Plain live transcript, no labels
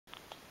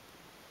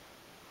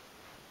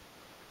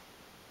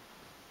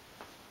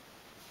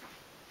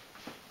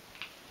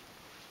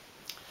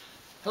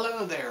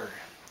Hello there,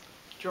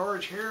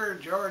 George here,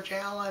 George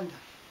Allen,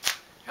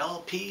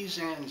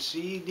 LPs and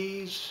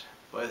CDs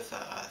with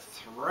a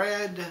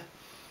thread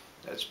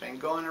that's been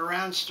going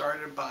around,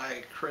 started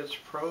by Chris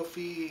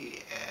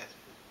Profi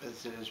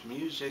with his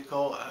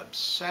musical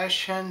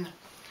obsession.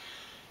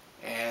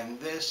 And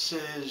this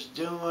is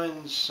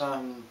doing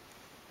some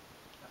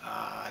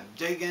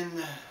digging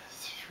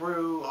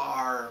through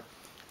our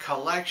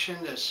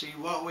collection to see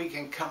what we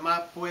can come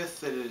up with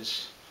that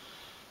is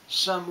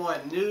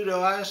somewhat new to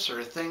us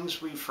or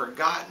things we've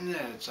forgotten,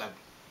 and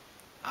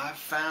I've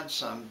found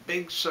some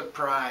big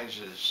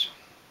surprises.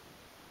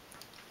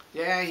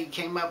 Yeah, he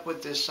came up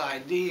with this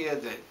idea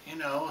that,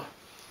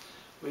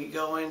 we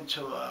go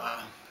into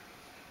a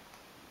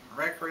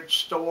record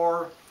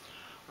store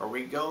or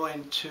we go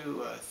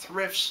into a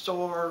thrift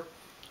store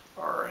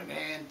or an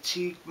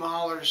antique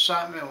mall or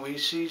something, and we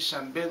see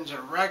some bins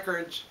of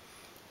records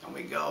and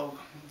we go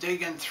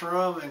digging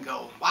through them and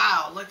go,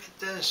 wow, look at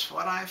this,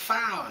 what I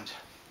found.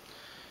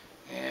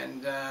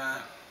 And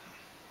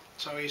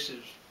so he says,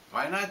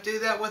 why not do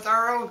that with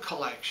our own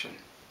collection?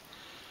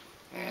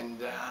 And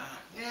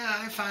yeah,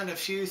 I found a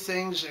few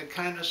things that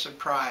kind of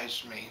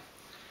surprised me.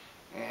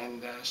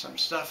 And some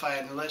stuff I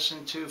hadn't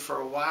listened to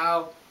for a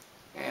while,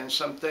 and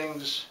some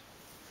things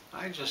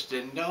I just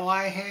didn't know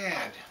I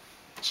had.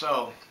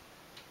 So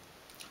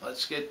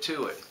let's get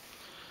to it.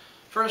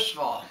 First of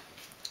all,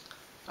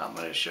 I'm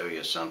going to show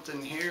you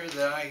something here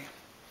that I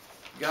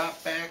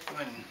got back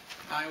when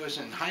I was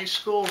in high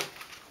school.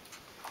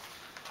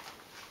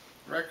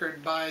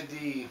 Record by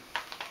the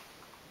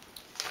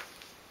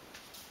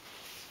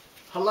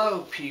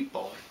Hello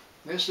People.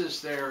 This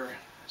is their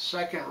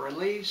second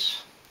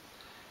release,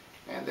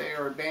 and they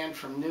are a band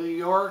from New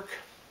York.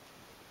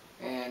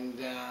 And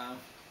it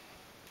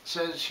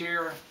says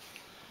here,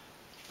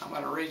 I'm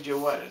going to read you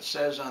what it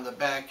says on the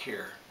back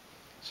here.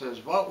 It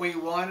says, what we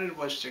wanted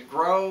was to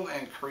grow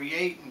and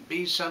create and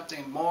be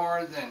something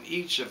more than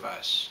each of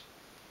us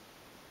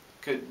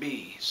could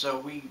be. So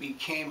we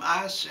became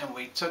us, and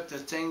we took the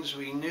things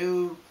we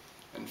knew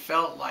and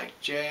felt, like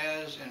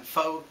jazz and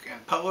folk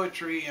and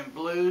poetry and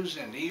blues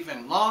and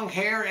even long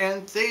hair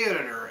and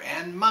theater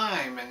and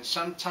mime and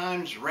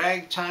sometimes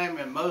ragtime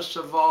and most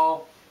of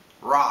all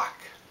rock,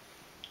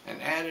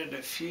 and added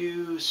a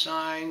few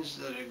signs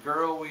that a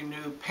girl we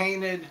knew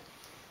painted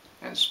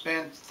and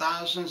spent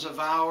thousands of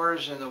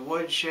hours in the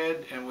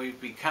woodshed, and we've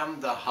become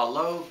the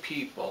Hello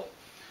People.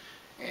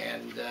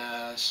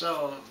 And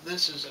so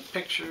this is a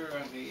picture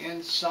on the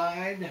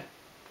inside.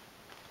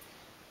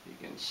 You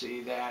can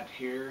see that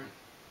here.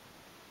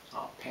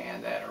 I'll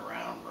pan that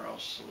around real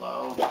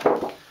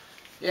slow.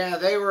 Yeah,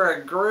 they were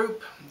a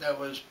group that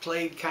was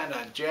played kind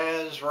of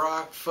jazz,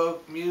 rock,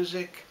 folk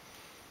music,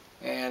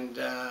 and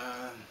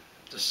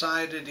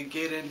decided to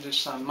get into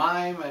some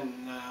mime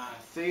and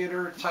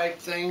theater type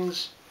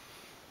things.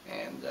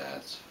 And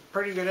it's a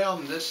pretty good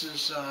album. This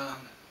is,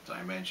 did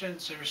I mention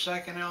it's their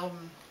second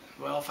album?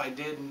 Well, if I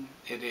didn't,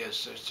 it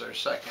is. It's their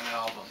second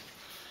album.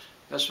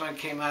 This one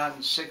came out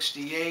in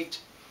 '68.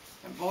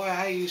 And boy,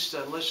 I used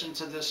to listen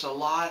to this a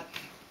lot.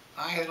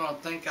 I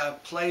don't think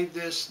I've played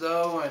this,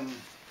 though, in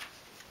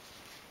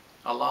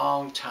a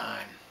long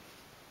time.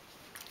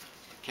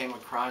 I came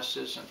across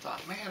this and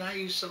thought, man, I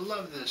used to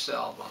love this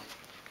album.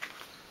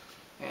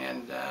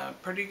 And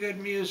pretty good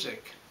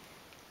music.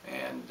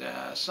 And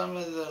some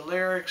of the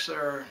lyrics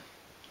are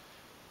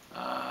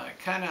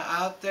kind of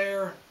out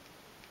there.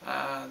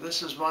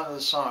 This is one of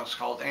the songs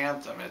called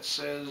Anthem. It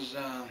says,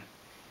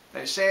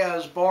 they say I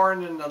was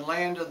born in the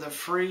land of the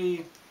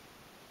free,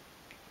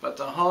 but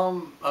the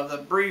home of the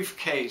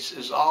briefcase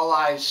is all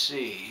I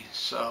see.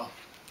 So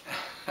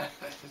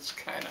it's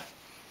kind of,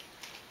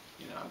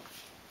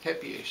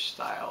 hippie-ish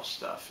style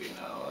stuff,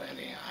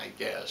 I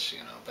guess,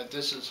 But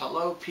this is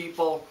Hello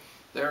People,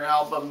 their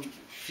album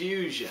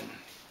Fusion.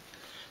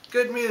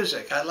 Good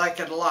music. I like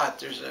it a lot.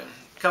 There's a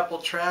couple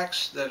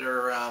tracks that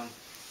are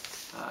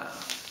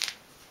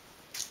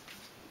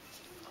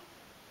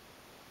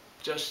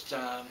just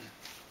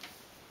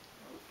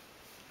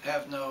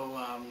have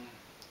no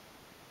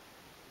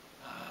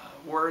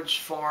words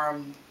for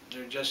them.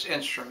 They're just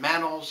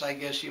instrumentals, I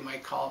guess you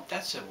might call them.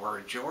 That's a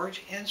word,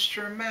 George.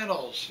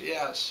 Instrumentals.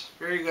 Yes.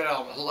 Very good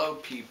album. Hello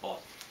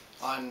People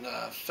on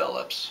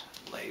Philips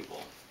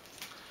label.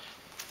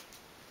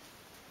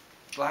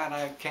 Glad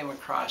I came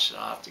across it.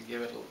 I'll have to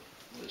give it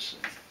a listen.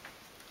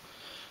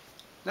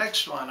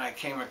 Next one I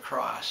came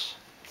across.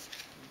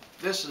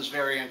 This is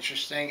very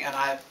interesting, and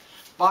I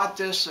bought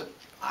this,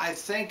 I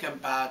think,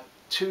 about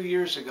 2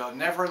 years ago.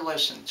 Never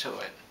listened to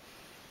it.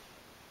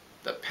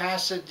 The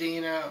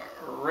Pasadena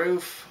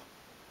Roof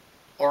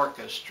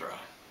Orchestra,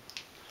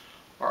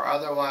 or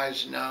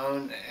otherwise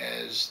known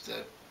as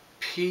the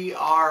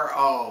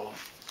PRO.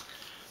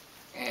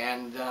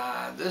 And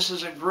this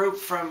is a group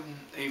from,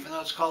 even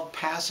though it's called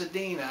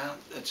Pasadena,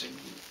 it's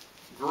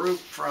a group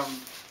from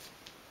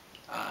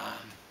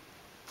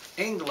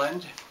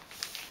England,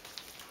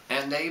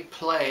 and they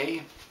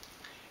play,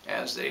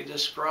 as they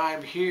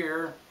describe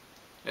here,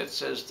 It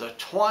says the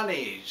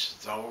 20s,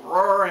 the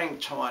roaring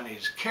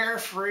 20s,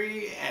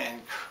 carefree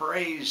and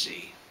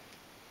crazy.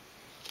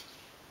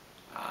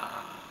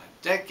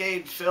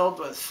 Decade filled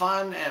with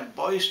fun and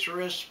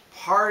boisterous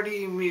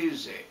party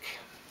music.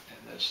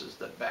 And this is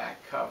the back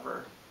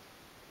cover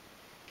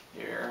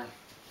here,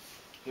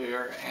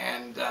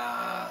 and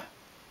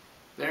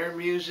their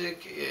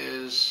music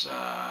is,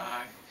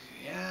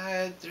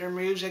 their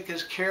music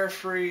is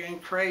carefree and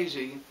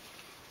crazy.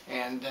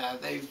 And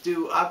they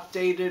do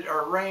updated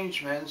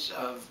arrangements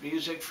of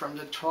music from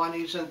the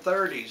 20s and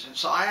 30s. And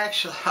so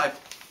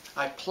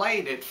I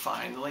played it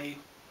finally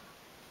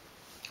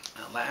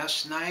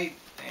last night,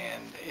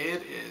 and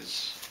it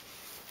is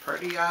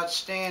pretty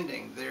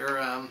outstanding.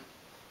 Their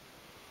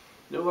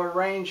new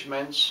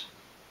arrangements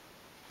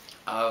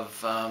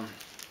of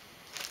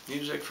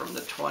music from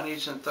the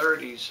 20s and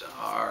 30s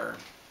are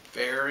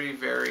very,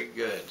 very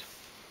good.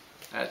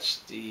 That's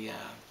the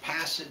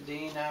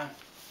Pasadena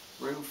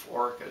Roof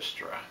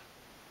Orchestra,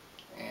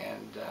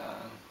 and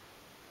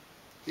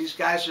these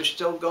guys are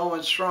still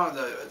going strong.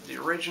 The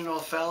original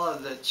fella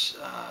that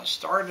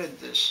started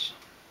this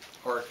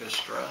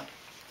orchestra,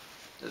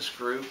 this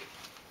group,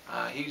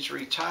 he's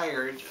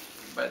retired,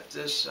 but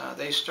this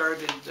they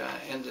started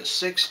in the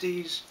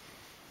 60s,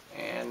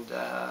 and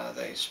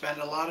they spent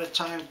a lot of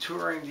time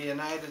touring the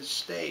United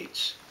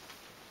States,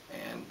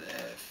 and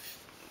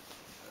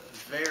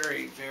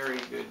very, very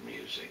good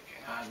music.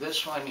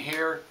 This one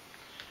here,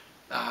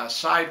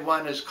 side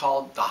one is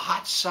called the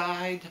Hot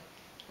Side,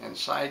 and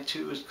side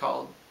two is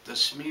called the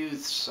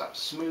Smooth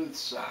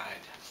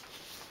Side.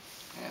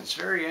 And it's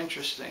very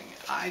interesting.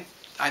 I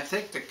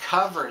think the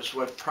cover is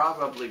what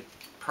probably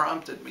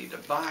prompted me to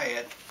buy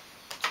it,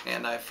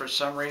 and I, for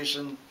some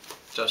reason,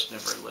 just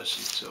never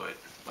listened to it.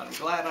 But I'm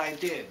glad I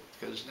did,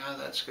 because now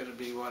that's going to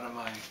be one of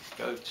my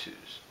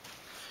go-tos.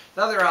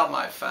 Another album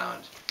I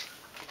found,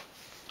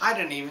 I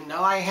didn't even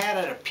know I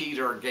had a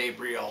Peter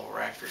Gabriel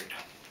record.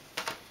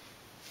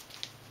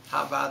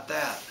 How about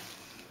that?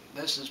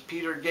 This is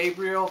Peter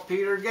Gabriel.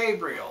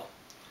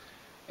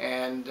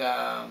 And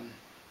I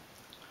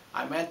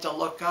meant to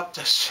look up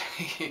to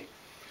see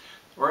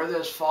where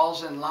this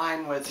falls in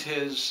line with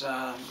his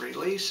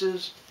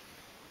releases,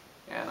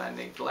 and I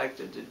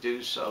neglected to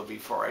do so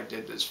before I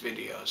did this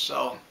video.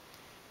 So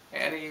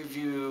any of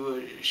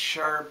you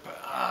sharp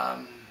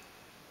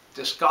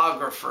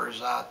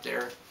discographers out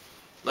there,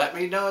 let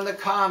me know in the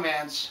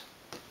comments.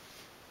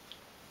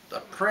 The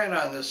print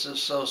on this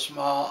is so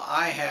small,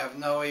 I have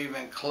no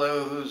even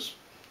clue who's...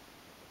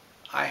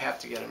 I have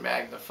to get a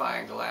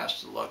magnifying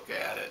glass to look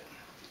at it.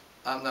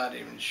 I'm not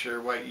even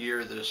sure what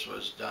year this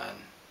was done.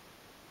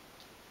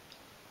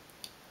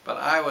 But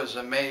I was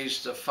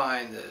amazed to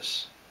find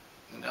this.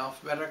 In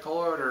alphabetical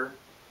order,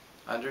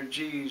 under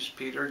G's,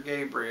 Peter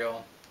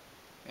Gabriel,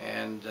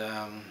 and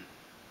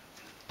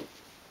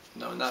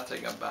know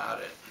nothing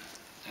about it.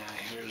 Now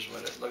here's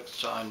what it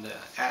looks on the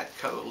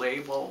Atco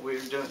label.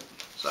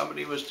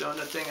 Somebody was doing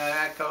a thing on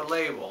Atco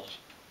labels.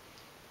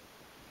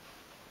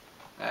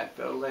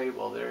 Atco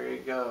label, there you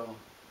go.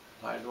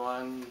 Side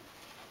one,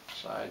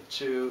 side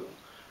two.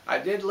 I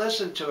did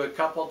listen to a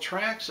couple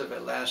tracks of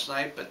it last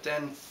night, but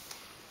then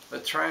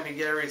with trying to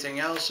get everything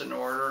else in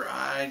order,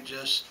 I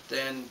just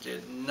then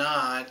did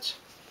not.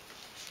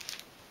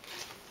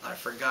 I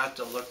forgot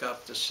to look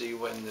up to see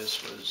when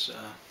this was,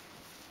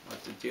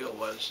 what the deal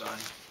was on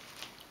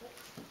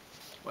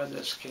when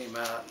this came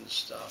out and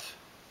stuff.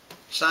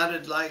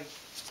 Sounded like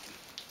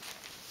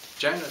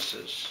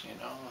Genesis, you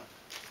know.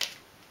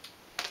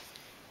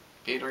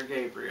 Peter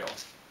Gabriel.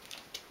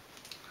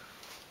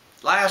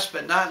 Last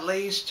but not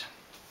least,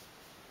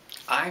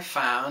 I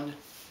found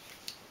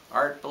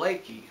Art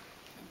Blakey,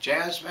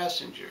 Jazz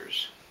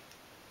Messengers,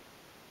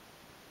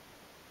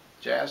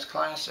 Jazz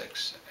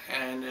Classics,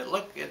 and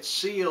it's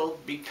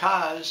sealed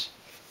because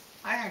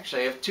I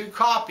actually have 2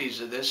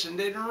 copies of this and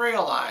didn't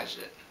realize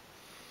it.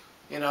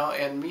 You know,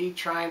 and me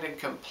trying to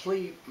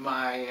complete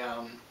my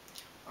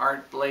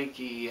Art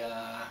Blakey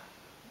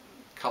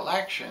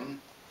collection,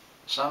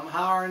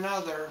 somehow or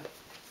another,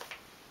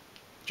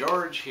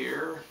 George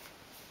here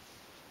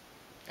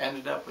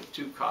ended up with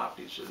 2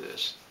 copies of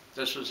this.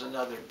 This was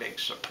another big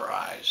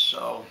surprise.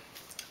 So,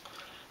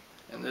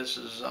 and this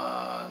is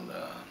on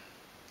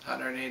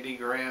 180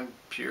 gram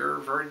pure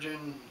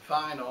virgin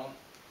vinyl,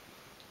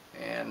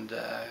 and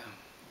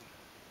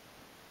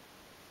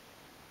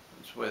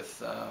it's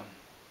with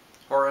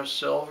Horace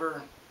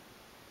Silver,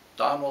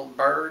 Donald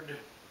Byrd,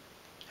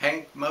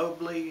 Hank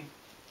Mobley,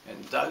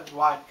 and Doug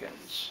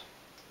Watkins.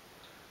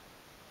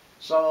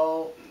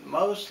 So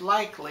most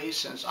likely,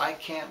 since I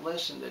can't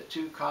listen to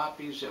 2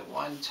 copies at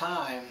one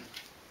time,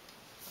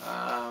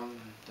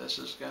 this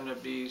is going to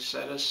be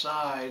set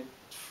aside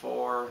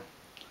for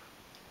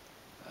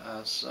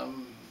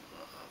some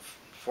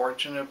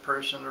fortunate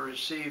person to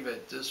receive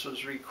it. This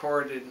was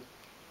recorded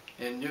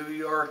in New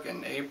York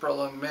in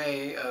April and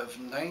May of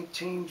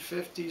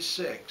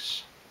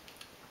 1956.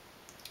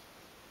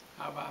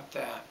 How about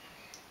that?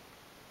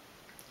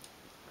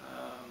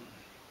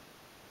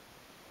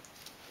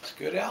 It's a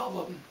good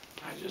album.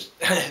 I just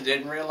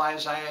didn't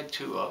realize I had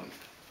two of them.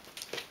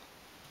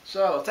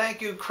 So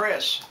thank you,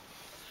 Chris,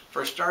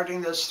 for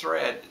starting this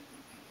thread.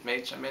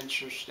 Made some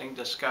interesting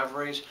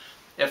discoveries.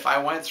 If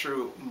I went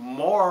through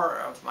more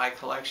of my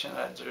collection,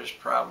 there's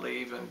probably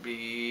even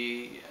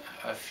be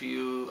a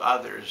few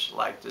others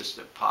like this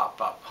that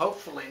pop up.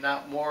 Hopefully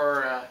not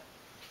more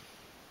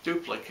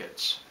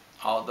duplicates,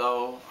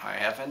 although I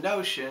have a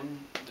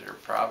notion there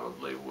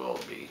probably will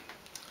be.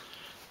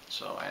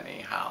 So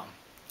anyhow,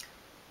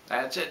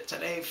 that's it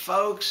today,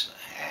 folks.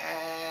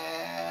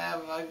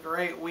 Have a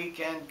great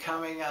weekend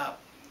coming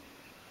up,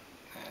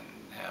 and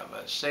have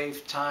a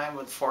safe time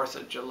with 4th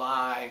of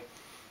July.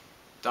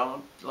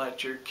 Don't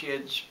let your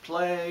kids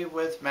play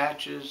with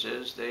matches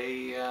as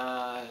they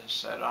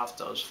set off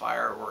those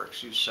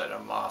fireworks. You set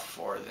them off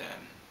for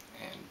them,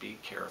 and be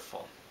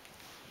careful.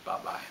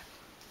 Bye-bye.